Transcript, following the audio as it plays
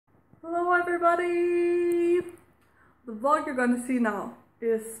Hello everybody! The vlog you're going to see now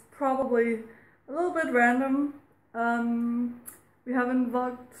is probably a little bit random. We haven't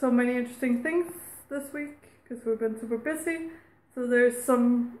vlogged so many interesting things this week because we've been super busy. So there's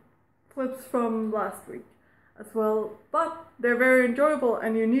some clips from last week as well, but they're very enjoyable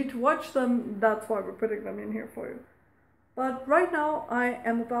and you need to watch them. That's why we're putting them in here for you. But right now I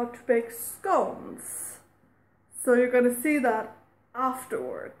am about to bake scones. So you're going to see that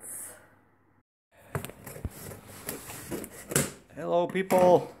afterwards. Hello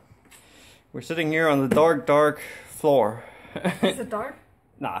people! We're sitting here on the dark floor. Is it dark?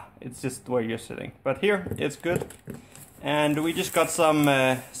 Nah, it's just where you're sitting. But here, it's good. And we just got some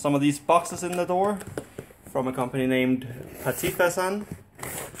of these boxes in the door from a company named Patifasan.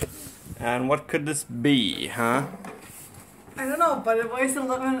 And what could this be, huh? I don't know, but it weighs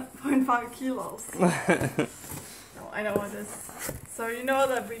 11.5 kilos. No, I know what it is. So you know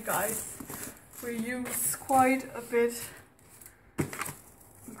that we use quite a bit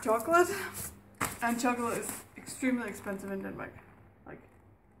of chocolate, and chocolate is extremely expensive in Denmark, like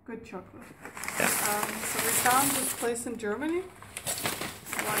good chocolate. Yeah. So we found this place in Germany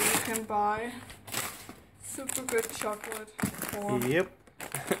where you can buy super good chocolate for Yep.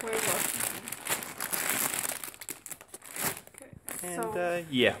 way less. And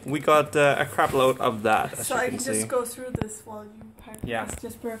yeah, we got a crap load of that, as so you I can can see. just go through this while you pack. Yeah.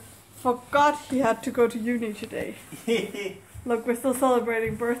 Jesper forgot he had to go to uni today. Look, we're still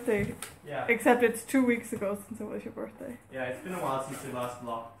celebrating birthday. Yeah. Except it's 2 weeks ago since it was your birthday. Yeah, it's been a while since we last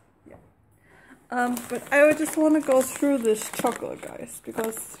vlogged. Yeah. But I would just want to go through this chocolate, guys,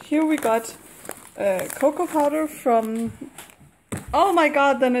 because here we got cocoa powder from. Oh my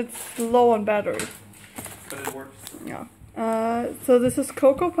god! Then it's low on battery. But it works. Yeah. So this is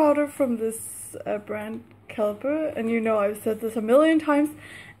cocoa powder from this brand Kelper, and you know I've said this a million times,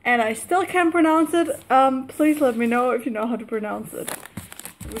 and I still can't pronounce it. Please let me know if you know how to pronounce it.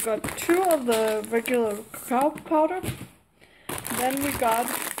 We got 2 of the regular cacao powder. Then we got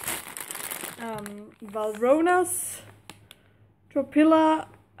Valronas, Tropilla,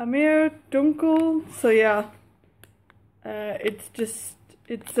 Amir, Dunkel. So yeah, it's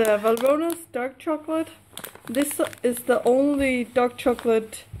Valronas dark chocolate. This is the only dark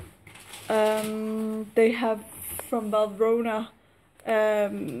chocolate they have from Valrhona.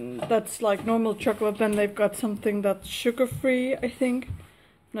 That's like normal chocolate. Then they've got something that's sugar free, I think.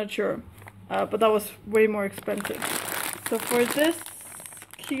 Not sure, but that was way more expensive. So for this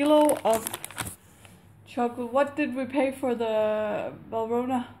kilo of chocolate, what did we pay for the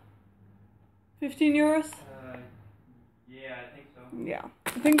Valrhona? 15 euros? Yeah, I think so. Yeah,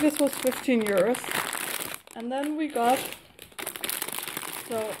 I think this was 15 euros. And then we got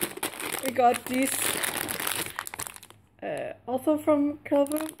these also from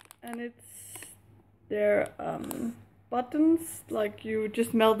Kelvin, and it's their buttons, like you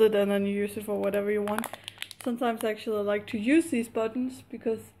just melt it and then you use it for whatever you want. Sometimes I actually like to use these buttons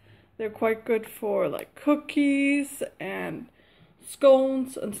because they're quite good for like cookies and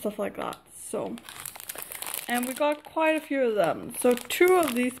scones and stuff like that. So, and we got quite a few of them. So 2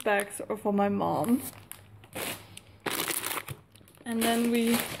 of these bags are for my mom. And then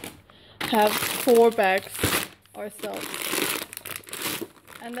we have 4 bags ourselves.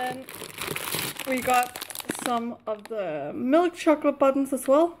 And then we got some of the milk chocolate buttons as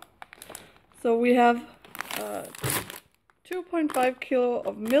well. So we have 2.5 kilo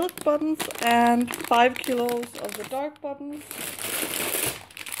of milk buttons and 5 kilos of the dark buttons.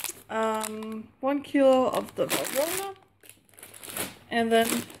 1 kilo of the Valrhona. And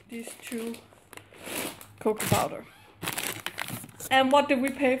then these 2 cocoa powder. And what did we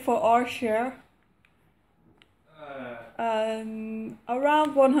pay for our share?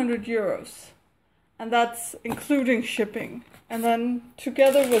 Around 100 euros. And that's including shipping. And then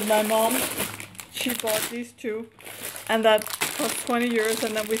together with my mom, she bought these 2. And that cost 20 euros.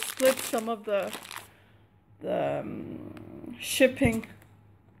 And then we split some of the shipping.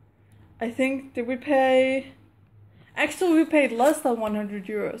 I think, did we pay... Actually, we paid less than 100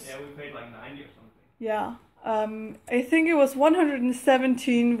 euros. Yeah, we paid like 90 or something. Yeah. I think it was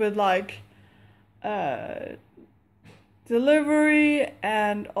 117 with like delivery,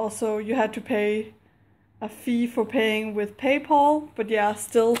 and also you had to pay a fee for paying with PayPal. But yeah,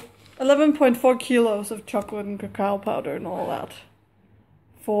 still 11.4 kilos of chocolate and cacao powder and all that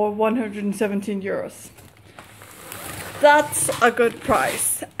for 117 euros. That's a good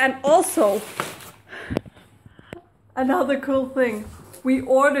price. And also, another cool thing, we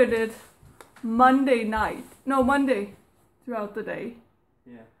ordered it Monday throughout the day.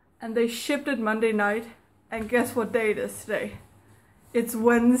 Yeah. And they shipped it Monday night, and guess what day it is today? It's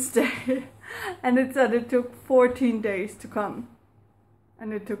Wednesday and it said it took 14 days to come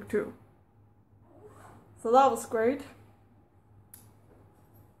and it took 2. So that was great.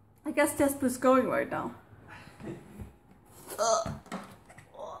 I guess Jesper's going right now.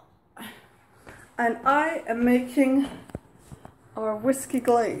 And I am making our whiskey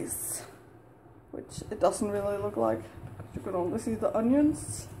glaze, which it doesn't really look like. You can only see the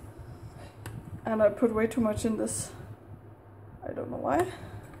onions. And I put way too much in this. I don't know why.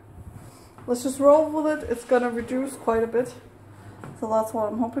 Let's just roll with it. It's gonna reduce quite a bit. So that's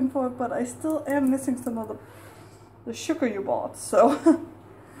what I'm hoping for. But I still am missing some of the sugar you bought. So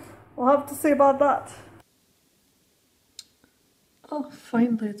we'll have to see about that. Oh,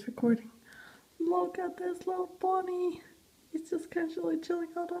 finally it's recording. Look at this little bunny. He's just casually chilling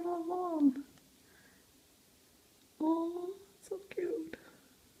out on our lawn. Oh, so cute.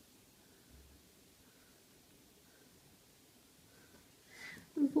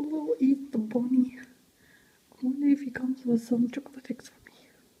 There's a little Eat the Bunny. I wonder if he comes with some chocolate eggs for me.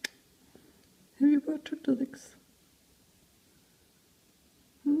 Have you brought chocolate eggs?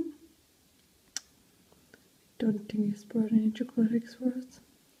 Don't think he's brought any chocolate eggs for us.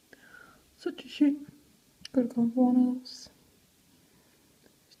 Such a shame. Could have gone for one of those.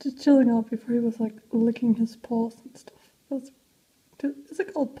 He's just chilling out before he was like licking his paws and stuff. Is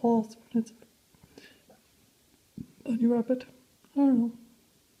it called paws when it's a bunny rabbit? I don't know.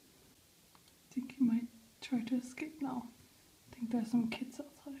 I think he might try to escape now. I think there's some kids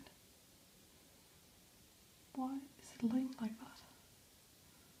outside. Why is it laying like that?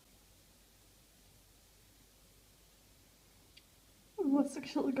 I was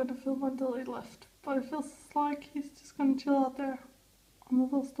actually gonna film until he left, but it feels like he's just gonna chill out there on the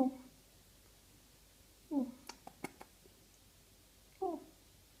little stone. Oh. Oh.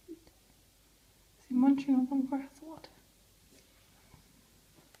 Is he munching on some grass or what?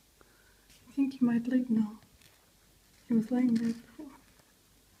 I think he might leave now. He was laying there before.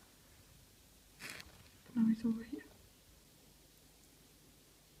 Now he's over here.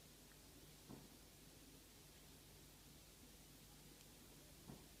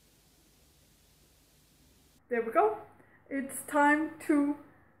 There we go. It's time to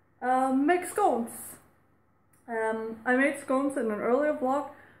make scones. I made scones in an earlier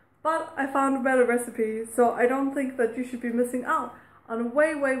vlog, but I found a better recipe, so I don't think that you should be missing out on a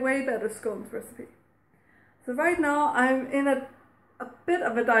way better scones recipe. So right now I'm in a bit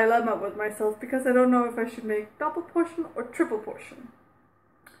of a dilemma with myself because I don't know if I should make double portion or triple portion.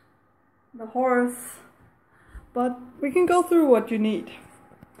 The horse. But we can go through what you need.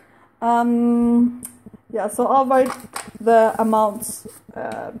 Yeah, so I'll write the amounts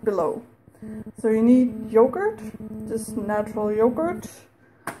below. So you need yogurt, just natural yogurt,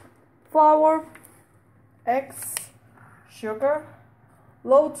 flour, eggs, sugar,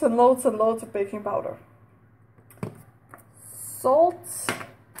 loads and loads and loads of baking powder, salt,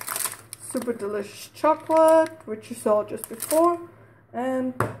 super delicious chocolate, which you saw just before,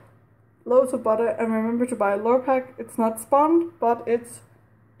 and loads of butter. And remember to buy a Lurpak. It's not spun, but it's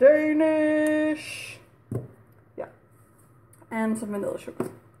Danish. Yeah, and some vanilla sugar.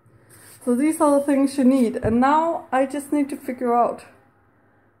 So these are the things you need, and now I just need to figure out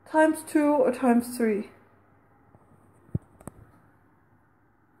 ×2 or ×3.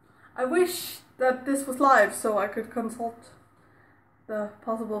 I wish that this was live so I could consult the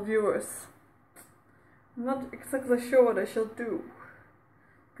possible viewers. I'm not exactly sure what I shall do,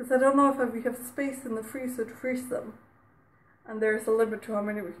 because I don't know if we have space in the freezer to freeze them, and there's a limit to how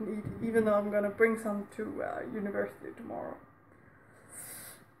many we can eat, even though I'm gonna bring some to university tomorrow.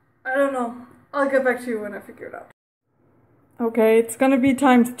 I don't know. I'll get back to you when I figure it out. Okay, it's gonna be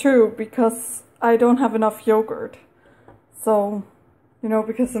 ×2 because I don't have enough yogurt. So, you know,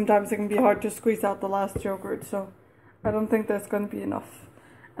 because sometimes it can be hard to squeeze out the last yogurt, so I don't think there's gonna be enough.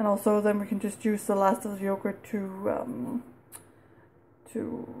 And also then we can just use the last of the yogurt to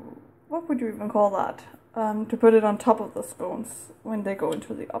what would you even call that? To put it on top of the scones when they go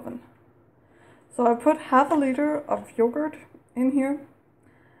into the oven. So I put ½ liter of yogurt in here.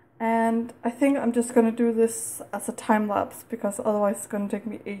 And I think I'm just gonna do this as a time lapse because otherwise it's gonna take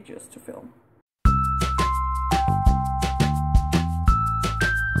me ages to film.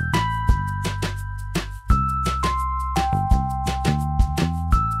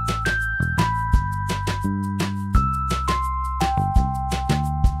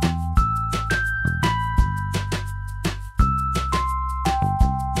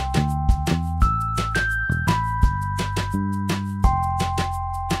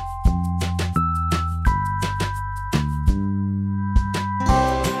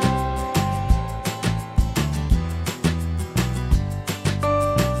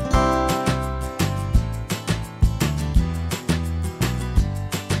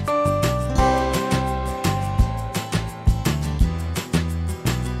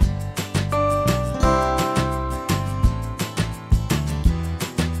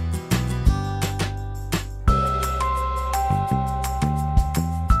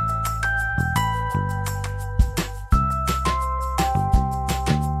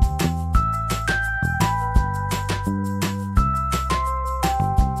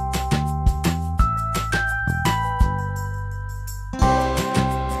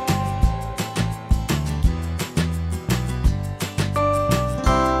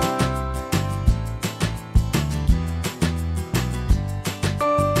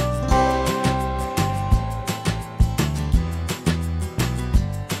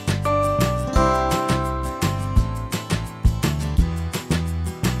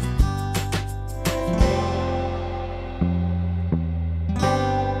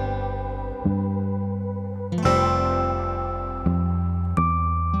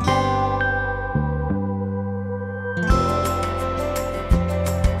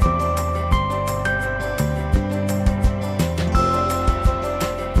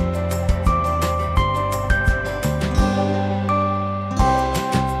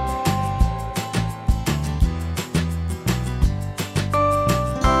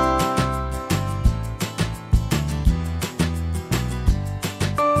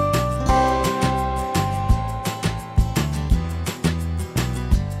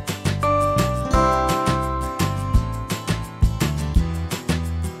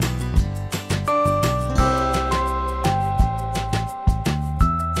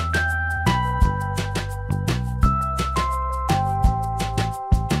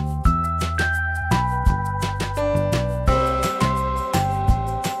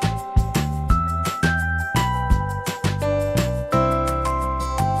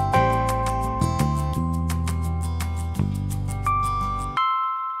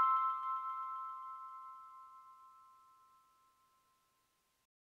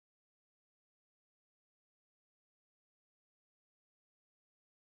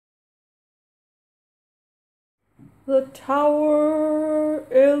 The tower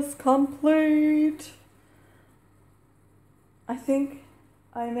is complete. I think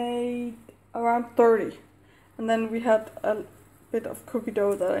I made around 30. And then we had a bit of cookie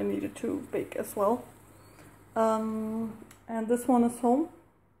dough that I needed to bake as well. And this one is home.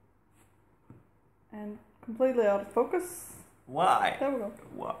 And completely out of focus. Why? There we go.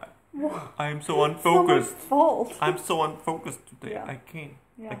 Why? What? I'm so unfocused. It's someone's fault. I'm so unfocused today. Yeah. I can't.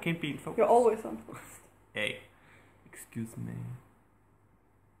 Yeah. I can't be in focus. You're always unfocused. Hey, excuse me.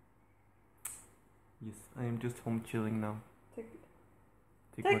 Yes, I am just home chilling now. Take it.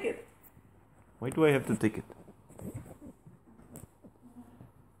 Take Take what? it. Why do I have to take it?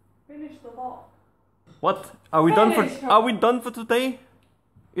 Finish the vlog. What? Are we done Finish. for? Are we done for today?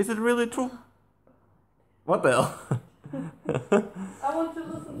 Is it really true? What the hell? I want to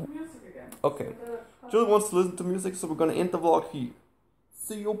listen to music again. Okay. Julie wants to listen to music, so we're gonna end the vlog here.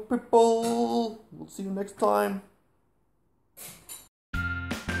 See you people. We'll see you next time.